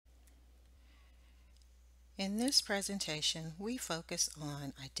In this presentation, we focus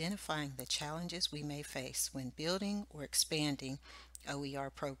on identifying the challenges we may face when building or expanding OER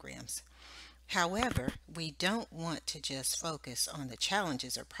programs. However, we don't want to just focus on the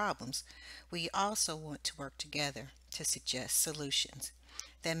challenges or problems. We also want to work together to suggest solutions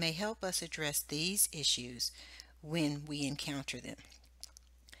that may help us address these issues when we encounter them.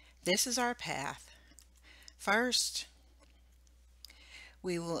 This is our path. First,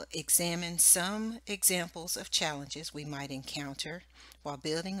 we will examine some examples of challenges we might encounter while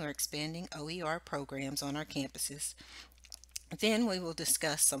building or expanding OER programs on our campuses. Then we will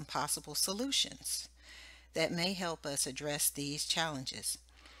discuss some possible solutions that may help us address these challenges.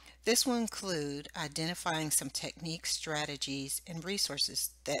 This will include identifying some techniques, strategies, and resources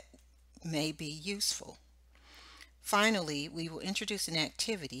that may be useful. Finally, we will introduce an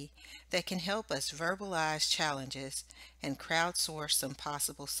activity that can help us verbalize challenges and crowdsource some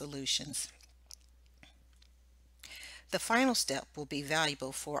possible solutions. The final step will be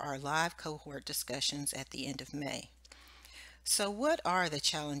valuable for our live cohort discussions at the end of May. So what are the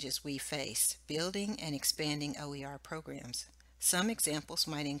challenges we face building and expanding OER programs? Some examples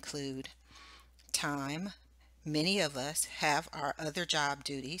might include time. Many of us have our other job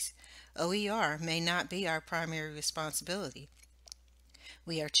duties. OER may not be our primary responsibility.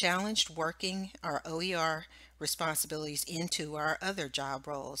 We are challenged working our OER responsibilities into our other job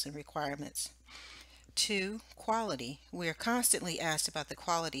roles and requirements. 2. Quality. We are constantly asked about the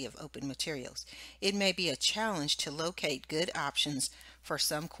quality of open materials. It may be a challenge to locate good options for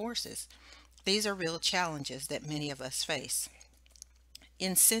some courses. These are real challenges that many of us face.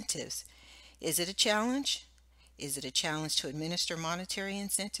 Incentives. Is it a challenge? Is it a challenge to administer monetary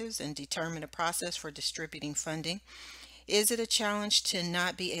incentives and determine a process for distributing funding? Is it a challenge to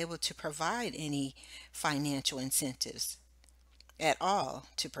not be able to provide any financial incentives at all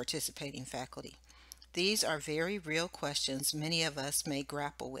to participating faculty? These are very real questions many of us may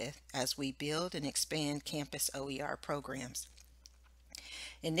grapple with as we build and expand campus OER programs.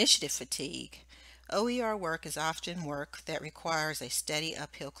 Initiative fatigue. OER work is often work that requires a steady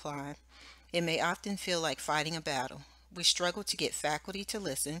uphill climb. It may often feel like fighting a battle. We struggle to get faculty to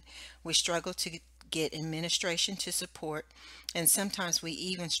listen. We struggle to get administration to support, and sometimes we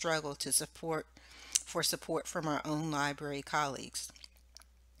even struggle to support from our own library colleagues.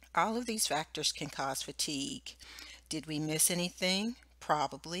 All of these factors can cause fatigue. Did we miss anything?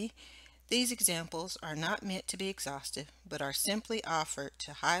 Probably. These examples are not meant to be exhaustive, but are simply offered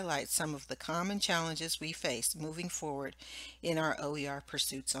to highlight some of the common challenges we face moving forward in our OER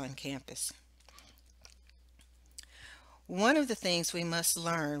pursuits on campus. One of the things we must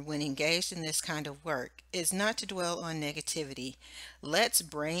learn when engaged in this kind of work is not to dwell on negativity. Let's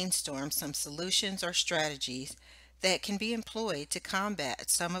brainstorm some solutions or strategies that can be employed to combat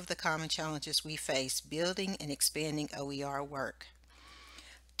some of the common challenges we face building and expanding OER work.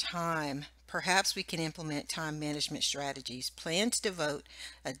 Time. Perhaps we can implement time management strategies. Plan to devote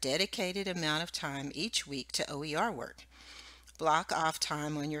a dedicated amount of time each week to OER work. Block off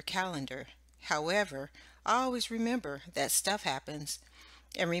time on your calendar. However, always remember that stuff happens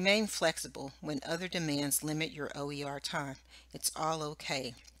and remain flexible when other demands limit your OER time. It's all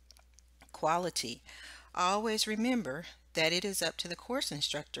okay. Quality. Always remember that it is up to the course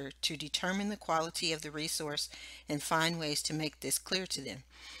instructor to determine the quality of the resource and find ways to make this clear to them.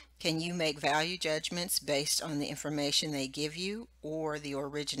 Can you make value judgments based on the information they give you or the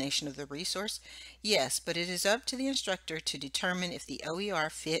origination of the resource? Yes, but it is up to the instructor to determine if the OER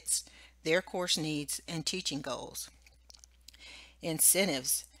fits their course needs and teaching goals.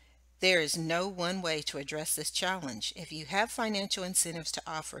 Incentives. There is no one way to address this challenge. If you have financial incentives to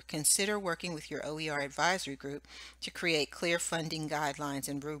offer, consider working with your OER advisory group to create clear funding guidelines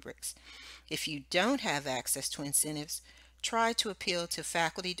and rubrics. If you don't have access to incentives, try to appeal to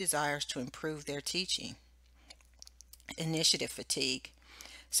faculty desires to improve their teaching. Initiative fatigue.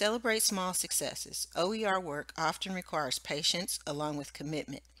 Celebrate small successes. OER work often requires patience along with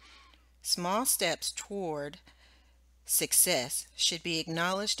commitment. Small steps toward success should be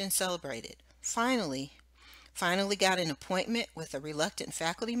acknowledged and celebrated. Finally got an appointment with a reluctant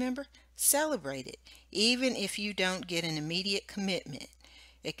faculty member? Celebrate it, even if you don't get an immediate commitment.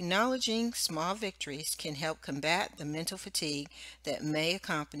 Acknowledging small victories can help combat the mental fatigue that may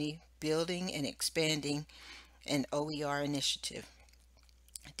accompany building and expanding an OER initiative.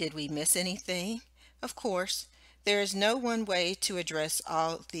 Did we miss anything? Of course. There is no one way to address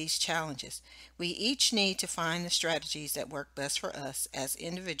all these challenges. We each need to find the strategies that work best for us as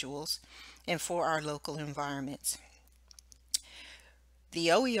individuals and for our local environments.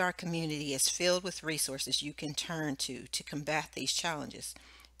 The OER community is filled with resources you can turn to combat these challenges.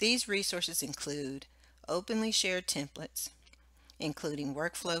 These resources include openly shared templates, including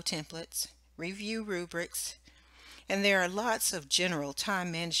workflow templates, review rubrics, and there are lots of general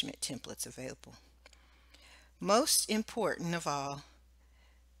time management templates available. Most important of all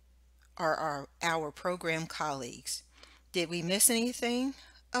are our program colleagues. Did we miss anything?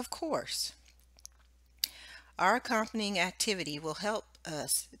 Of course. Our accompanying activity will help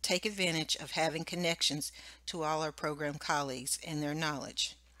us take advantage of having connections to all our program colleagues and their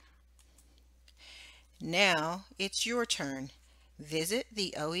knowledge. Now it's your turn. Visit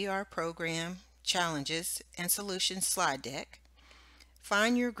the OER program challenges and solutions slide deck.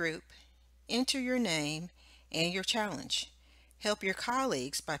 Find your group, enter your name and your challenge. Help your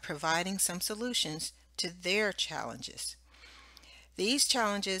colleagues by providing some solutions to their challenges. These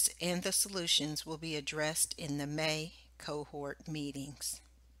challenges and the solutions will be addressed in the May cohort meetings.